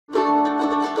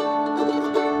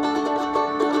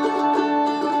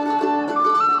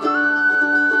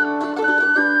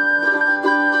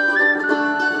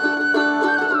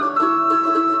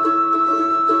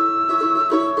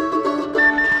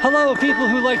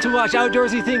like to watch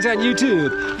outdoorsy things on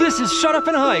YouTube. This is Shut Up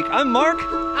and Hike. I'm Mark.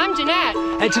 I'm Jeanette.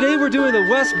 And today we're doing the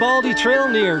West Baldy Trail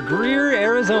near Greer,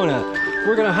 Arizona.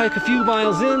 We're gonna hike a few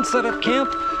miles in, set up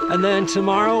camp, and then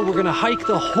tomorrow we're gonna hike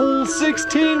the whole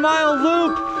 16-mile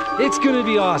loop. It's gonna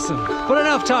be awesome. But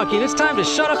enough talking, it's time to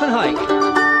shut up and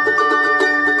hike.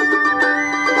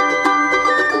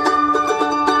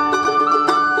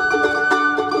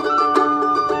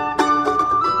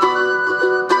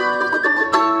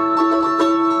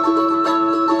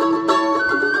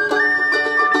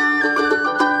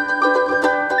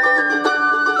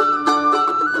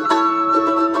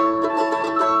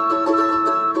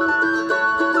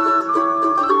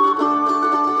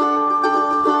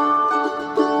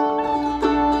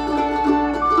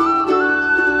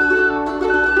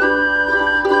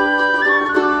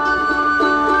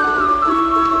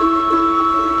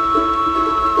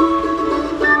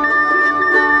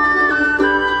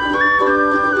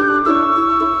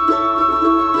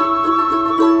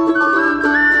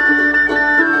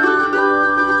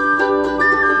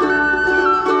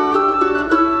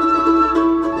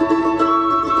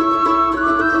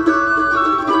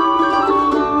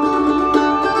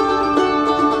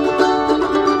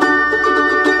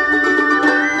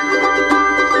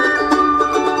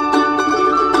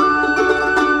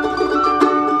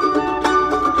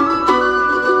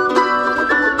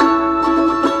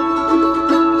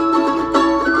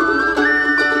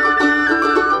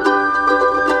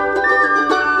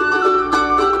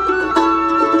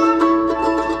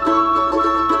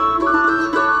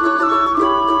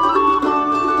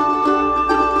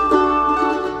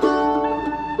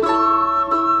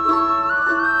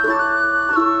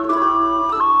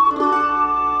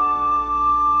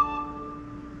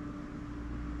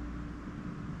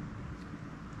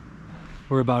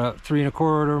 We're about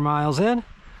 3¼ miles in,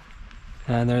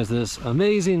 and there's this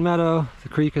amazing meadow. The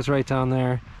creek is right down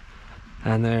there,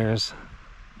 and there's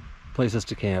places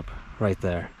to camp right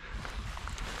there.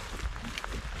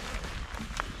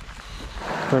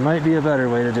 There might be a better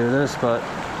way to do this, but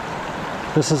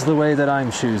this is the way that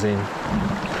I'm choosing.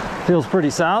 Feels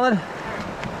pretty solid.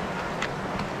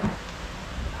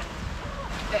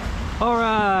 All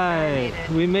right,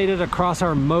 we made it across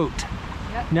our moat.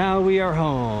 Yep. Now we are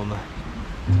home.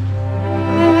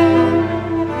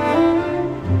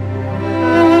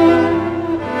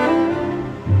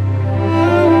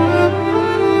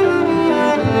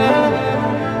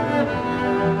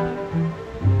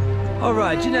 All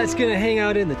right, Jeanette's gonna hang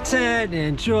out in the tent and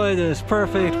enjoy this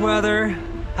perfect weather.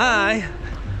 Hi,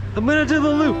 I'm gonna do the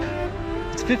loop.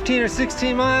 It's 15 or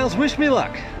 16 miles, wish me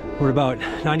luck. We're about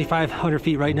 9,500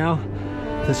 feet right now.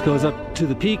 This goes up to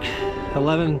the peak,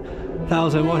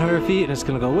 11,100 feet, and it's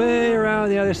gonna go way around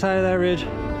the other side of that ridge.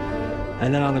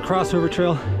 And then on the crossover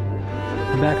trail,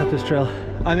 and back up this trail.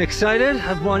 I'm excited,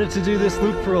 I've wanted to do this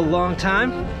loop for a long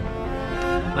time.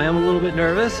 I am a little bit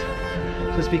nervous,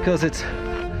 just because it's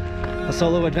a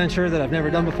solo adventure that I've never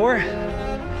done before.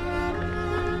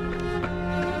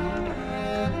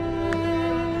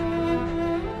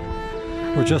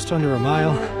 We're just under a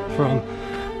mile from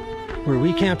where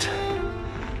we camped,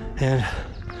 and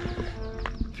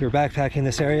if you're backpacking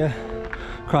this area,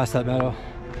 cross that meadow,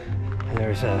 and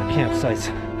there's campsites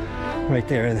right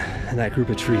there in that group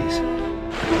of trees.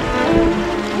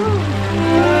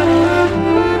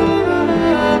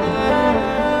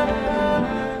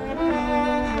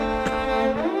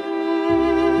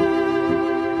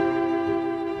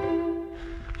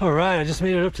 All right, I just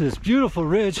made it up to this beautiful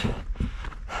ridge.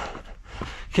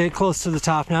 Okay, close to the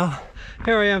top now.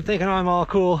 Here I am thinking I'm all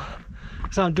cool,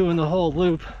 so I'm doing the whole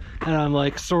loop, and I'm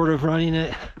like sort of running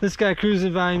it. This guy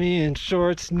cruising by me in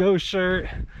shorts, no shirt,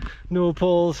 no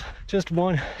poles, just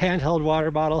one handheld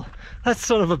water bottle. That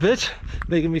son of a bitch,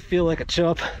 making me feel like a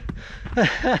chump.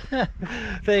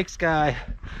 Thanks, guy.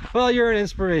 Well, you're an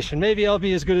inspiration. Maybe I'll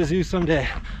be as good as you someday.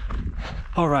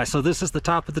 All right, so this is the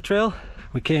top of the trail.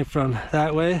 We came from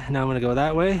that way, now I'm gonna go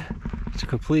that way to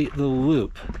complete the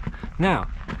loop. Now,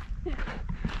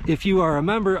 if you are a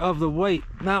member of the White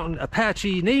Mountain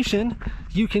Apache Nation,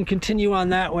 you can continue on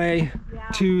that way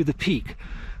to the peak.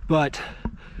 But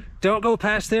don't go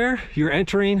past there. You're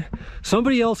entering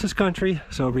somebody else's country,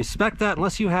 so respect that.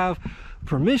 Unless you have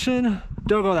permission,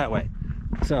 don't go that way.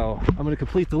 So I'm gonna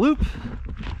complete the loop.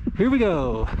 Here we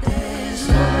go.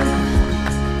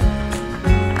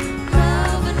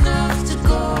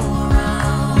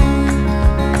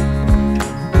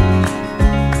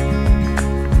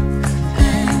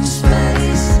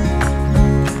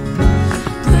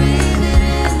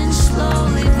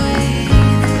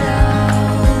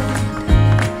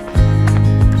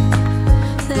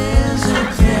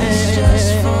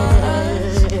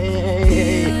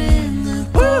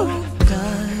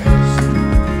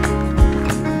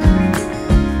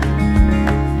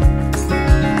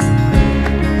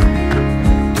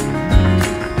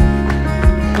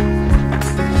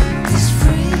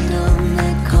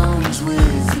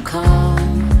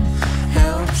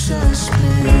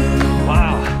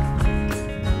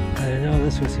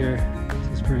 here.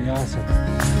 This is pretty awesome.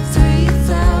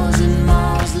 3,000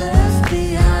 miles left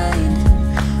behind,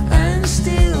 and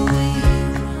still we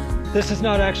run. This is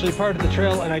not actually part of the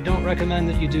trail, and I don't recommend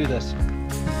that you do this.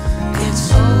 It's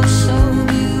oh so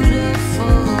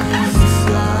beautiful to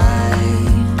fly.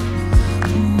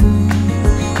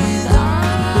 With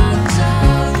arms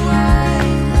out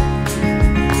wide.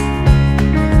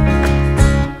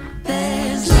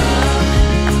 There's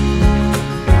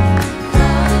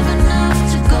love enough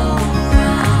to go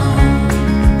around.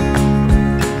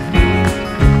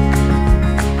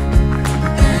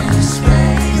 And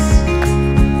space,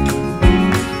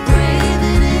 breathe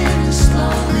it in and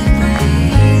slowly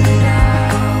breathe it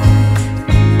out.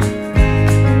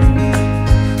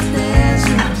 There's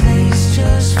a place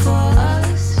just for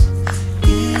us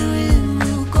here in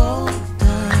New Gold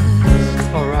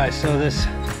Dust. All right, so this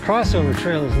crossover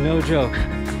trail is no joke,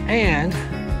 and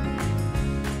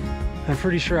I'm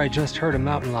pretty sure I just heard a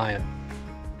mountain lion.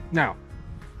 Now,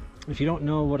 if you don't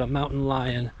know what a mountain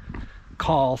lion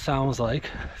call sounds like,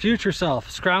 future self,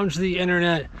 scrounge the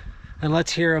internet and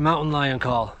let's hear a mountain lion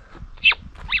call.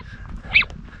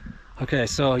 Okay,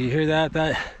 so you hear that?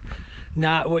 That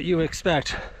not what you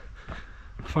expect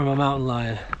from a mountain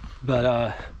lion,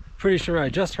 but pretty sure I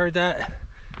just heard that.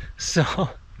 So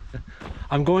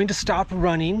I'm going to stop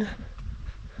running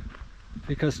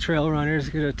because trail runners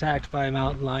get attacked by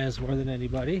mountain lions more than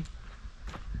anybody.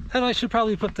 And I should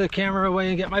probably put the camera away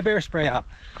and get my bear spray out.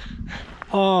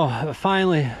 Oh,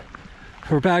 finally,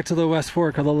 we're back to the West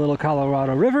Fork of the Little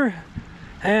Colorado River,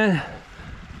 and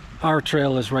our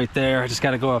trail is right there. I just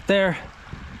got to go up there,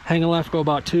 hang a left, go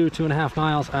about 2.5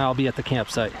 miles, and I'll be at the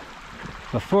campsite.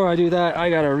 Before I do that, I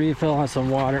got to refill on some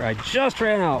water. I just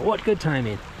ran out. What good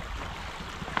timing.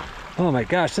 Oh my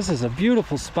gosh, this is a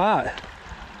beautiful spot.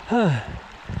 I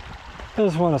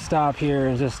just want to stop here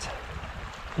and just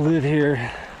live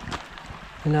here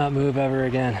and not move ever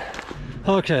again.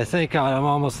 Okay, thank God I'm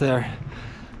almost there.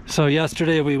 So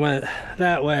yesterday we went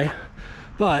that way,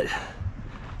 but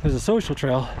there's a social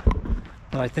trail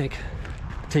that I think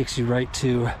takes you right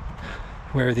to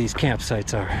where these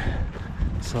campsites are.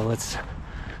 So let's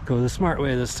go the smart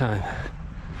way this time.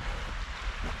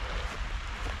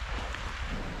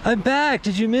 I'm back.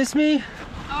 Did you miss me?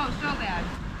 Oh, so bad.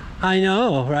 I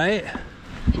know, right?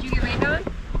 Did you get rained on?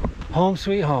 Home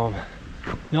sweet home.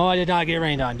 No, I did not get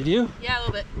rained on. Did you? Yeah, a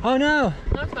little bit. Oh no.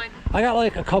 No, it's fine. I got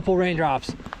like a couple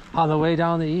raindrops on the way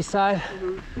down the east side.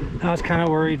 I was kind of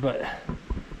worried, but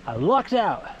I lucked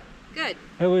out. Good.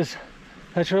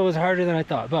 That trail was harder than I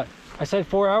thought, but I said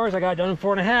 4 hours. I got done in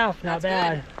 4.5. Not That's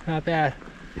bad. good. Not bad.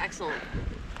 Excellent.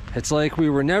 It's like we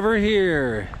were never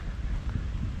here,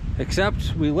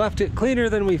 except we left it cleaner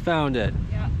than we found it.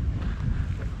 Yeah.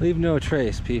 Leave no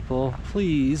trace, people.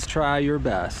 Please try your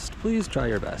best. Please try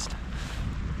your best.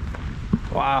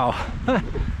 Wow.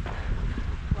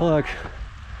 Look.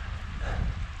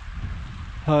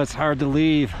 Oh, it's hard to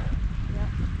leave. Yeah.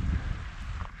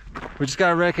 We just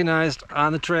got recognized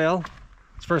on the trail.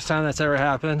 It's the first time that's ever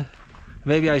happened.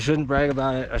 Maybe I shouldn't brag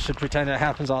about it. I should pretend it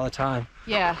happens all the time.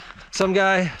 Yeah. Some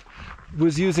guy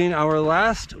was using our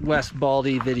last West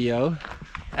Baldy video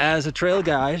as a trail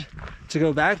guide to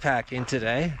go backpacking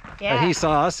today. Yeah. And he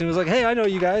saw us and was like, hey, I know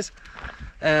you guys.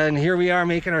 And here we are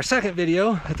making our second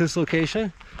video at this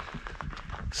location.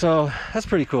 So that's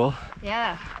pretty cool.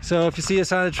 Yeah. So if you see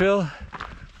us on the trail,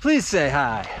 please say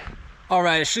hi. All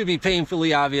right, it should be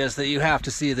painfully obvious that you have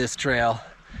to see this trail.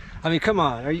 I mean, come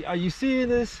on, are you seeing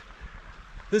this?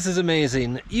 This is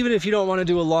amazing. Even if you don't want to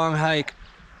do a long hike,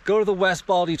 go to the West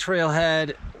Baldy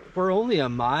trailhead. We're only a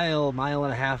mile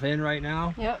and a half in right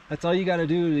now. Yep. That's all you got to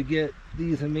do to get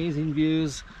these amazing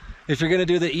views. If you're going to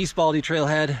do the East Baldy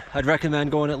trailhead, I'd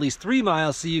recommend going at least 3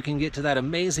 miles so you can get to that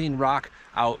amazing rock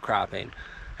outcropping.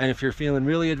 And if you're feeling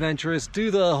really adventurous, do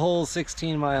the whole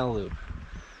 16-mile loop.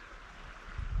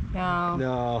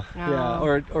 No. Yeah,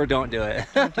 or don't do it.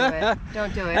 Don't do it.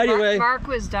 Don't do it. Anyway. Mark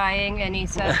was dying and he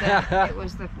said that it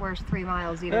was the worst 3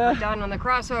 miles he'd ever done on the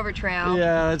crossover trail.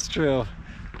 Yeah, that's true.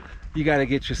 You got to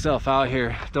get yourself out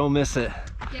here. Don't miss it.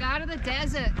 Get out of the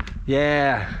desert.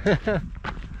 Yeah.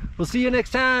 We'll see you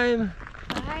next time.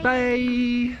 Bye. Bye.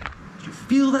 Did you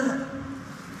feel that?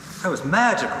 That was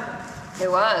magical. It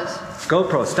was.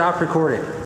 GoPro, stop recording.